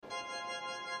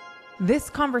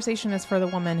This conversation is for the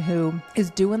woman who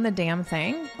is doing the damn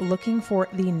thing, looking for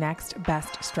the next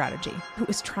best strategy, who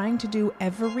is trying to do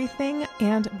everything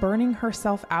and burning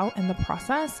herself out in the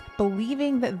process,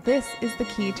 believing that this is the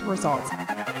key to results.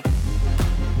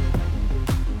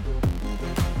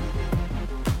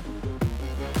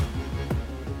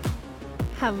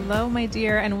 Hello, my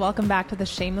dear, and welcome back to the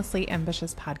Shamelessly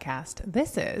Ambitious podcast.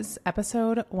 This is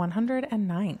episode 109.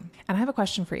 And I have a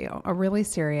question for you, a really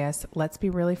serious, let's be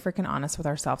really freaking honest with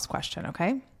ourselves question,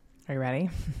 okay? Are you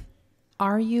ready?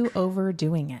 Are you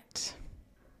overdoing it?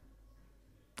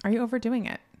 Are you overdoing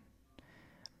it?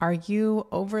 Are you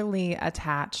overly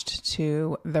attached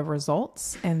to the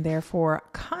results and therefore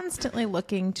constantly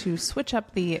looking to switch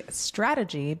up the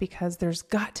strategy because there's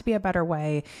got to be a better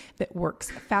way that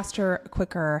works faster,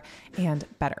 quicker, and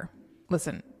better?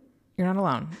 Listen, you're not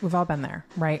alone. We've all been there,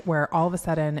 right? Where all of a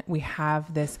sudden we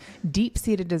have this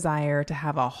deep-seated desire to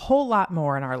have a whole lot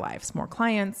more in our lives, more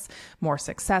clients, more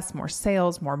success, more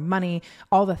sales, more money,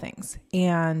 all the things.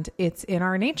 And it's in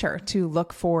our nature to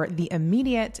look for the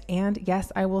immediate and,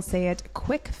 yes, I will say it,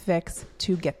 quick fix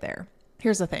to get there.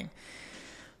 Here's the thing.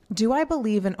 Do I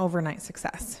believe in overnight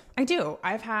success? I do.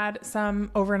 I've had some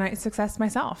overnight success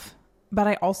myself. But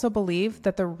I also believe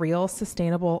that the real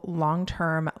sustainable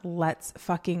long-term, let's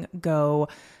fucking go,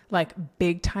 like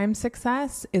big time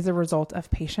success is a result of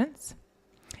patience.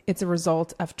 It's a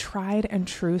result of tried and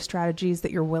true strategies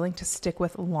that you're willing to stick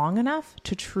with long enough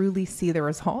to truly see the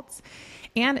results.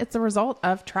 And it's a result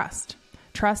of trust.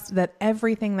 Trust that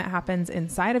everything that happens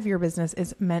inside of your business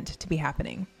is meant to be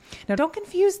happening. Now, don't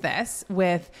confuse this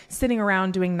with sitting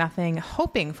around doing nothing,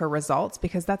 hoping for results,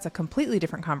 because that's a completely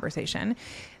different conversation.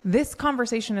 This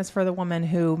conversation is for the woman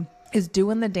who is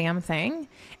doing the damn thing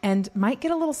and might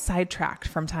get a little sidetracked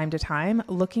from time to time,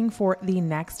 looking for the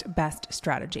next best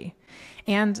strategy.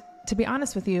 And to be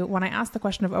honest with you, when I ask the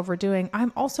question of overdoing,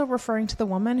 I'm also referring to the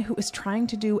woman who is trying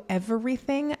to do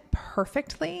everything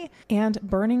perfectly and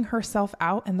burning herself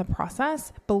out in the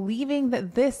process, believing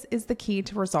that this is the key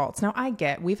to results. Now, I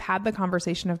get, we've had the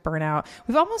conversation of burnout.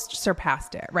 We've almost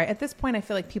surpassed it, right? At this point, I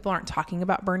feel like people aren't talking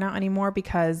about burnout anymore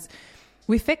because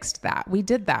we fixed that. We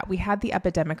did that. We had the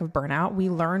epidemic of burnout. We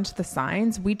learned the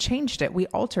signs. We changed it. We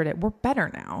altered it. We're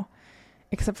better now.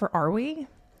 Except for, are we?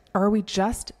 Are we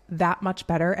just that much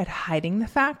better at hiding the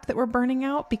fact that we're burning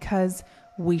out because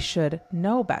we should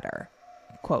know better,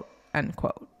 quote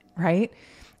unquote, right?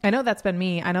 I know that's been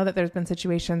me. I know that there's been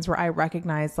situations where I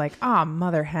recognize like,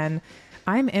 mother hen,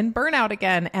 I'm in burnout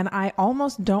again. And I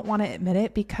almost don't want to admit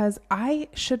it because I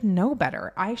should know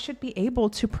better. I should be able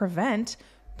to prevent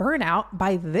burnout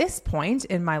by this point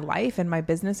in my life, in my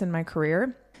business, in my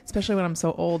career. Especially when I'm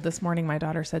so old. This morning, my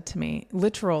daughter said to me,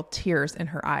 literal tears in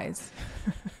her eyes.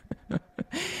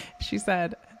 She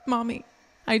said, "Mommy,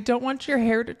 I don't want your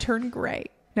hair to turn gray."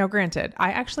 Now, granted,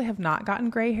 I actually have not gotten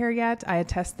gray hair yet. I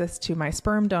attest this to my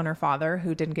sperm donor father,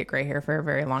 who didn't get gray hair for a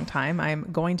very long time. I'm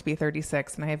going to be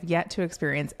 36 and I have yet to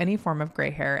experience any form of gray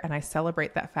hair. And I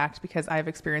celebrate that fact because I've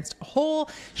experienced a whole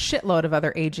shitload of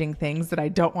other aging things that I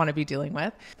don't want to be dealing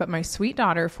with. But my sweet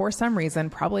daughter, for some reason,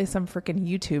 probably some freaking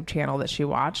YouTube channel that she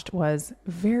watched, was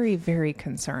very, very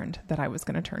concerned that I was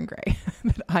going to turn gray,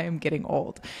 that I am getting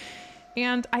old.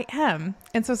 And I am.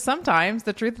 And so sometimes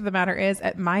the truth of the matter is,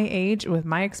 at my age, with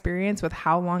my experience, with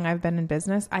how long I've been in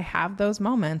business, I have those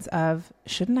moments of,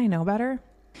 shouldn't I know better?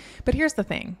 But here's the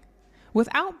thing.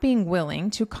 Without being willing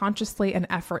to consciously and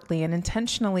effortfully and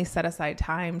intentionally set aside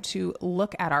time to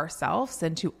look at ourselves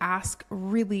and to ask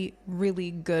really,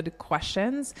 really good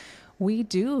questions, we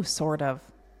do sort of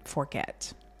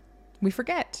forget. We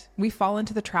forget. We fall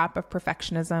into the trap of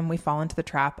perfectionism. We fall into the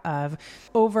trap of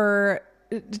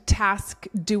task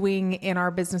doing in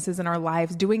our businesses, in our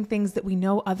lives, doing things that we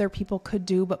know other people could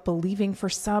do, but believing for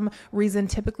some reason,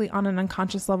 typically on an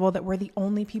unconscious level, that we're the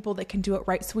only people that can do it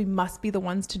right. So we must be the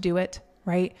ones to do it,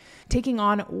 right? Taking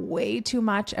on way too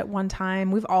much at one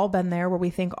time. We've all been there where we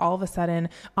think all of a sudden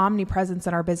omnipresence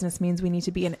in our business means we need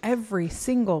to be in every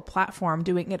single platform,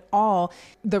 doing it all,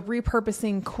 the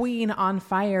repurposing queen on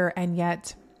fire. And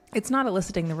yet it's not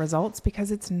eliciting the results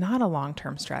because it's not a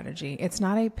long-term strategy. It's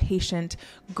not a patient,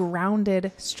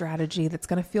 grounded strategy that's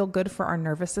going to feel good for our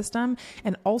nervous system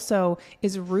and also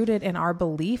is rooted in our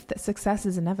belief that success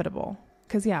is inevitable.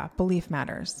 Because belief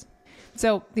matters.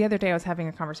 So the other day I was having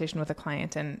a conversation with a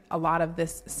client and a lot of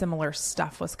this similar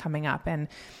stuff was coming up, and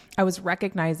I was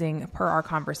recognizing per our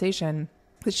conversation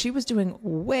that she was doing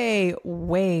way,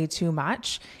 way too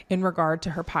much in regard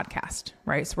to her podcast,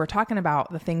 right? So we're talking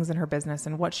about the things in her business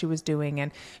and what she was doing.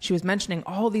 And she was mentioning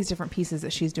all these different pieces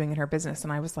that she's doing in her business.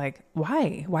 And I was like,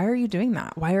 why? Why are you doing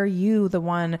that? Why are you the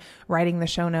one writing the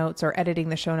show notes or editing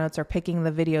the show notes or picking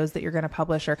the videos that you're going to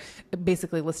publish or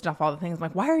basically listed off all the things? I'm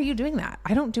like, why are you doing that?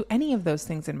 I don't do any of those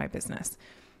things in my business.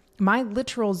 My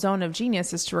literal zone of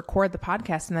genius is to record the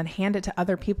podcast and then hand it to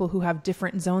other people who have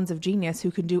different zones of genius,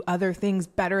 who can do other things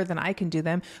better than I can do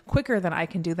them, quicker than I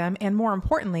can do them, and more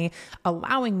importantly,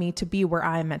 allowing me to be where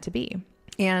I am meant to be.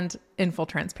 And in full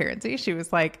transparency, she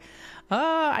was like,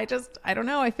 I don't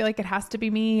know. I feel like it has to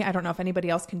be me. I don't know if anybody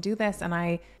else can do this. And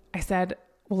I said,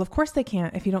 well, of course they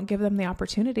can't if you don't give them the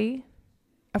opportunity.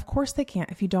 Of course they can't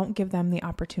if you don't give them the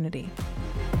opportunity.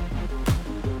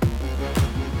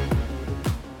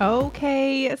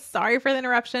 Okay, sorry for the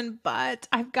interruption, but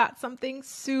I've got something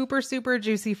super, super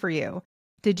juicy for you.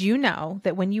 Did you know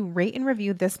that when you rate and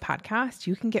review this podcast,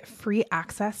 you can get free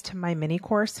access to my mini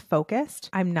course, Focused?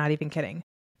 I'm not even kidding.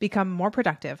 Become more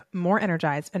productive, more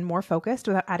energized, and more focused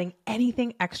without adding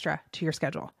anything extra to your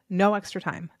schedule. No extra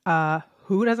time.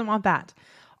 Who doesn't want that?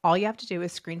 All you have to do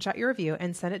is screenshot your review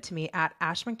and send it to me at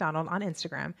Ash McDonald on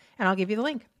Instagram, and I'll give you the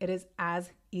link. It is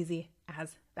as easy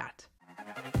as that.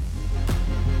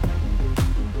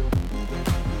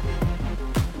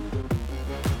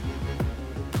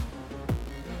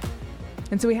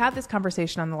 And so we had this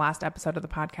conversation on the last episode of the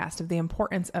podcast of the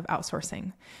importance of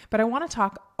outsourcing. But I want to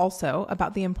talk also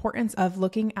about the importance of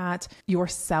looking at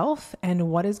yourself and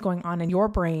what is going on in your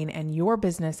brain and your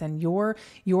business and your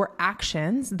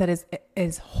actions that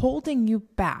is holding you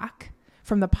back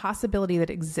from the possibility that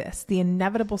exists, the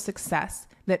inevitable success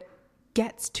that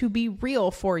gets to be real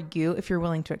for you if you're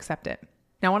willing to accept it.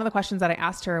 Now, one of the questions that I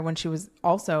asked her when she was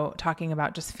also talking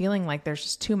about just feeling like there's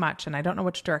just too much and I don't know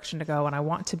which direction to go and I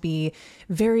want to be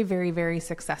very, very, very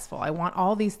successful. I want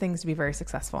all these things to be very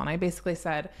successful. And I basically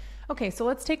said, okay, so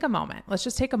let's take a moment. Let's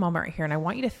just take a moment right here. And I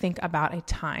want you to think about a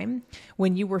time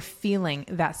when you were feeling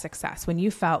that success, when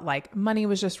you felt like money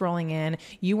was just rolling in,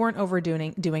 you weren't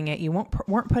overdoing it, you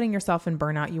weren't putting yourself in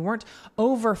burnout, you weren't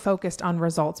over focused on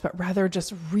results, but rather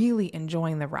just really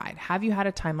enjoying the ride. Have you had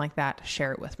a time like that?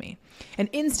 Share it with me. And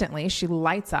instantly she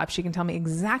lights up. She can tell me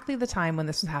exactly the time when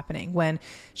this was happening, when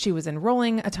she was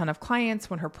enrolling a ton of clients,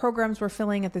 when her programs were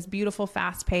filling at this beautiful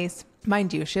fast pace.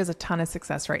 Mind you, she has a ton of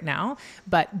success right now,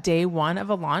 but day one of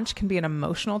a launch can be an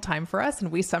emotional time for us.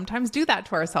 And we sometimes do that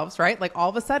to ourselves, right? Like all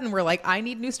of a sudden we're like, I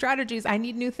need new strategies. I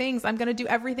need new things. I'm going to do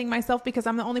everything myself because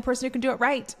I'm the only person who can do it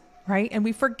right. Right. And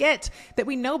we forget that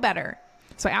we know better.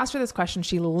 So I asked her this question.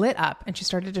 She lit up and she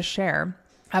started to share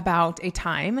about a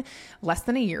time less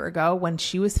than a year ago when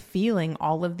she was feeling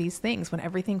all of these things, when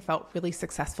everything felt really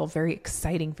successful, very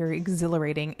exciting, very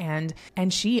exhilarating. And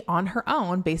she on her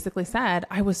own basically said,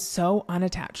 I was so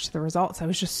unattached to the results. I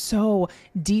was just so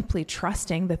deeply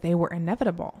trusting that they were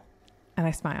inevitable. And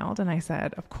I smiled and I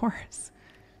said, of course.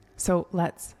 So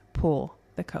let's pull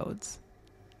the codes,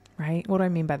 right? What do I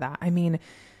mean by that? I mean,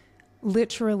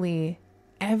 literally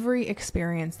every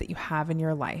experience that you have in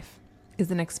your life is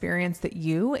an experience that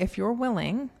you, if you're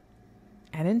willing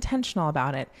and intentional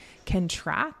about it, can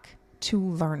track to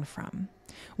learn from.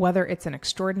 Whether it's an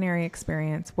extraordinary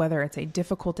experience, whether it's a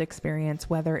difficult experience,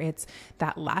 whether it's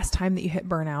that last time that you hit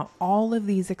burnout, all of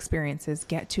these experiences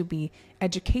get to be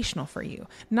educational for you.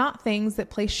 Not things that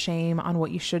place shame on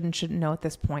what you should and shouldn't know at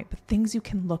this point, but things you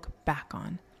can look back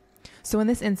on. So in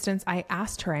this instance, I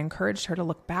encouraged her to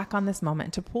look back on this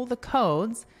moment, to pull the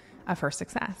codes of her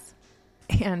success.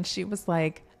 And she was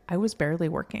like, I was barely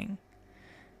working.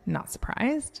 Not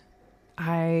surprised.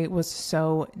 I was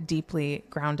so deeply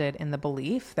grounded in the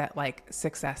belief that like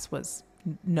success was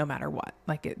no matter what,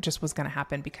 like it just was going to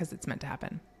happen because it's meant to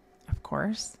happen. Of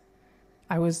course,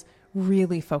 I was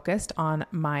really focused on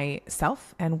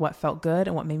myself and what felt good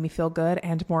and what made me feel good.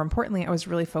 And more importantly, I was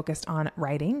really focused on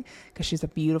writing because she's a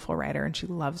beautiful writer and she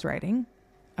loves writing,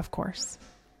 of course.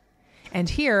 And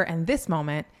here in this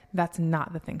moment, that's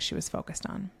not the thing she was focused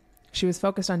on. She was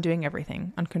focused on doing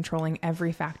everything, on controlling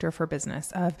every factor of her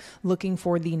business, of looking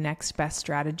for the next best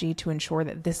strategy to ensure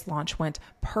that this launch went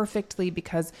perfectly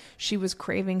because she was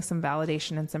craving some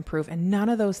validation and some proof. And none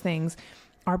of those things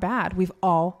are bad. We've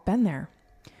all been there.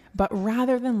 But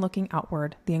rather than looking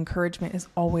outward, the encouragement is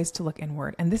always to look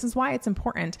inward. And this is why it's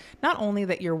important, not only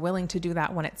that you're willing to do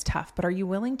that when it's tough, but are you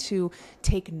willing to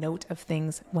take note of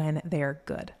things when they're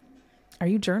good? Are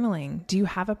you journaling? Do you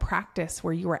have a practice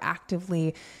where you are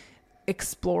actively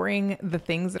exploring the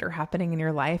things that are happening in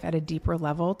your life at a deeper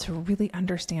level to really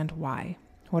understand why?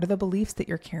 What are the beliefs that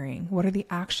you're carrying? What are the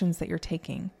actions that you're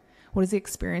taking? What is the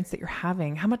experience that you're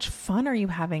having? How much fun are you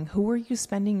having? Who are you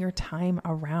spending your time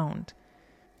around?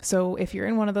 So if you're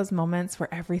in one of those moments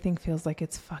where everything feels like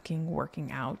it's fucking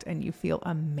working out and you feel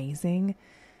amazing,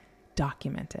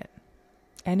 document it.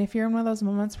 And if you're in one of those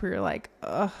moments where you're like,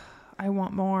 ugh, I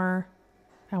want more.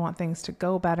 I want things to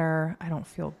go better. I don't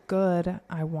feel good.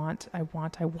 I want.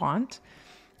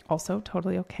 Also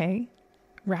totally okay.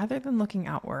 Rather than looking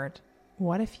outward,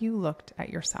 what if you looked at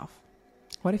yourself?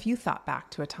 What if you thought back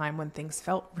to a time when things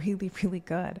felt really, really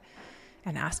good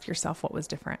and asked yourself what was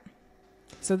different?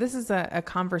 So this is a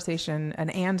conversation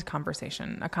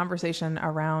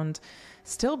around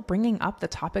still bringing up the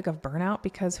topic of burnout,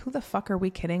 because who the fuck are we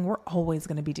kidding? We're always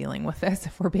going to be dealing with this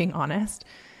if we're being honest.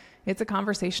 It's a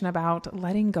conversation about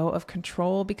letting go of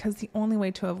control, because the only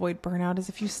way to avoid burnout is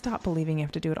if you stop believing you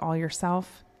have to do it all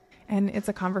yourself. And it's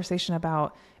a conversation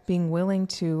about being willing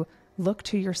to look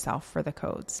to yourself for the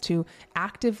codes, to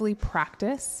actively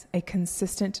practice a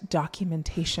consistent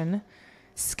documentation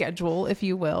schedule, if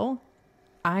you will.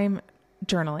 I'm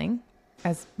journaling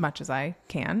as much as I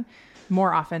can,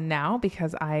 more often now,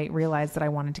 because I realized that I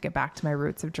wanted to get back to my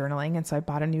roots of journaling. And so I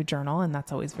bought a new journal, and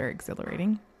that's always very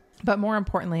exhilarating. But more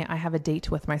importantly, I have a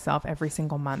date with myself every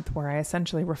single month where I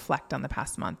essentially reflect on the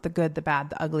past month, the good, the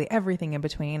bad, the ugly, everything in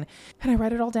between. And I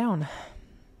write it all down.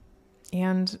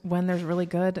 And when there's really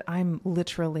good, I'm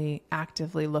literally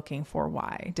actively looking for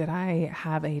why. Did I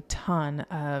have a ton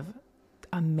of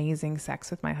amazing sex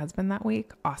with my husband that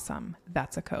week? Awesome.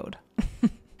 That's a code.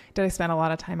 Did I spend a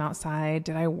lot of time outside?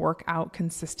 Did I work out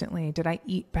consistently? Did I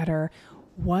eat better?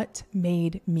 What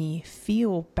made me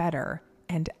feel better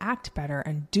and act better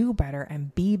and do better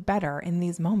and be better in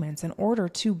these moments in order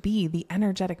to be the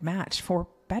energetic match for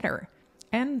better?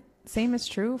 And same is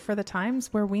true for the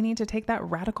times where we need to take that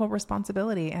radical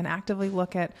responsibility and actively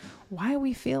look at why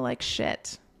we feel like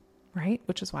shit, right?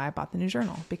 Which is why I bought the new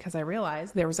journal, because I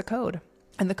realized there was a code.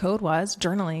 And the code was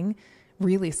journaling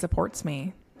really supports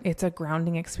me. It's a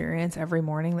grounding experience every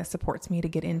morning that supports me to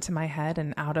get into my head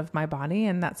and out of my body.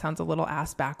 And that sounds a little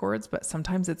ass backwards, but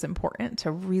sometimes it's important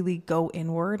to really go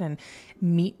inward and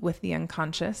meet with the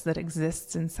unconscious that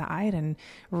exists inside and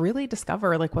really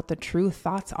discover like what the true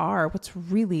thoughts are, what's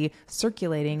really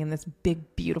circulating in this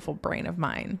big, beautiful brain of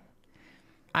mine.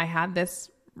 I had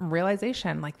this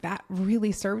realization like that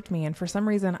really served me. And for some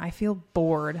reason, I feel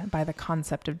bored by the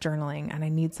concept of journaling and I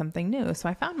need something new. So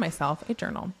I found myself a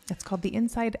journal. It's called the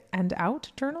Inside and Out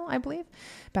Journal, I believe.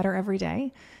 Better Every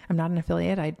Day. I'm not an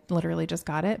affiliate. I literally just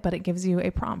got it, but it gives you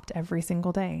a prompt every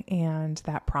single day. And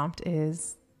that prompt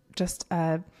is just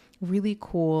a really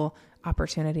cool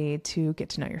opportunity to get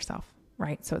to know yourself,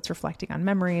 right? So it's reflecting on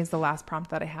memories. The last prompt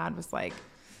that I had was like,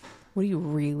 what do you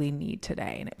really need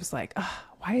today? And it was like,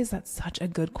 why is that such a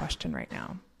good question right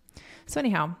now? So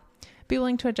anyhow, be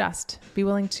willing to adjust, be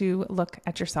willing to look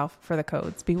at yourself for the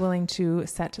codes, be willing to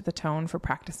set the tone for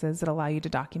practices that allow you to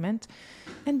document,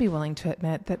 and be willing to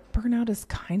admit that burnout is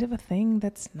kind of a thing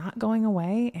that's not going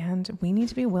away. And we need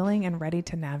to be willing and ready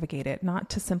to navigate it, not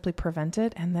to simply prevent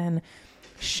it and then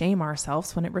shame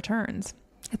ourselves when it returns.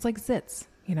 It's like zits,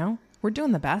 you know, we're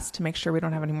doing the best to make sure we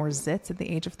don't have any more zits at the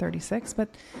age of 36, but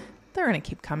they're going to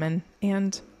keep coming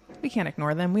and we can't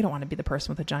ignore them. We don't want to be the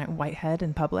person with a giant white head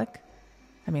in public.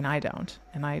 I mean, I don't.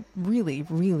 And I really,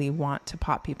 really want to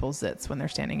pop people's zits when they're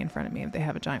standing in front of me if they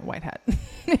have a giant white head.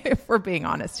 If we're being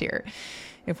honest here,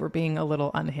 if we're being a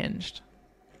little unhinged.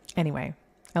 Anyway,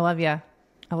 I love you.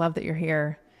 I love that you're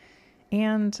here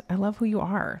and I love who you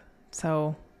are.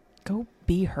 So go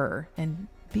be her and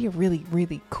be a really,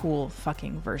 really cool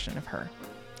fucking version of her.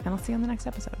 And I'll see you on the next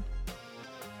episode.